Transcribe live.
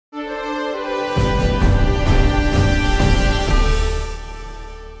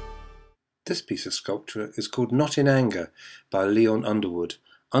This piece of sculpture is called Not in Anger by Leon Underwood.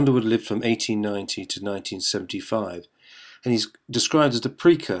 Underwood lived from 1890 to 1975, and he's described as the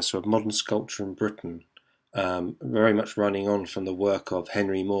precursor of modern sculpture in Britain, very much running on from the work of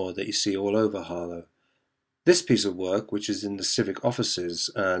Henry Moore that you see all over Harlow. This piece of work, which is in the civic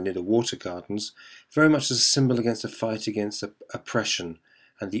offices near the water gardens, very much is a symbol against the fight against oppression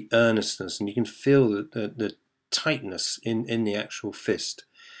and the earnestness, and you can feel the tightness in the actual fist.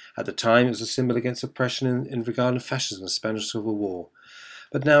 At the time, it was a symbol against oppression in regard to fascism, the Spanish Civil War.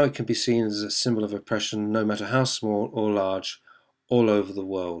 But now it can be seen as a symbol of oppression, no matter how small or large, all over the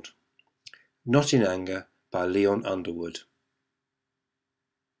world. Not in Anger by Leon Underwood.